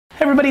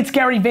Hey everybody, it's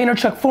Gary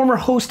Vaynerchuk, former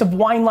host of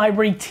Wine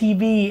Library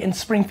TV in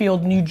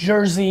Springfield, New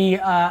Jersey.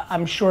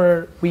 I'm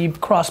sure we've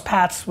crossed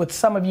paths with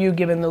some of you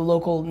given the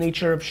local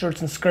nature of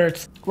Shirts and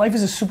Skirts. Life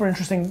is a super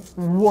interesting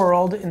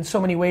world in so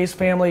many ways: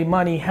 family,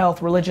 money,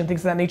 health, religion, things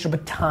of that nature,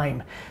 but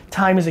time.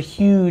 Time is a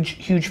huge,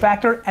 huge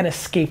factor, and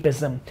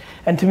escapism.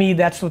 And to me,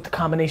 that's what the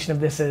combination of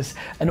this is.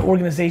 An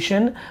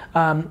organization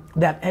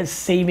that is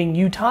saving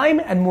you time,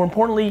 and more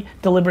importantly,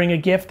 delivering a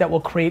gift that will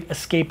create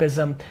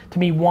escapism. To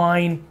me,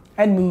 wine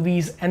and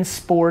movies and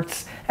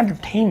sports,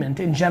 entertainment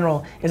in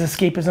general, is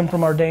escapism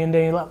from our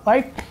day-to-day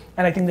life.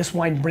 And I think this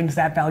wine brings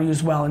that value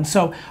as well. And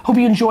so, hope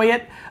you enjoy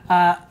it.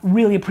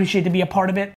 Really appreciate to be a part of it.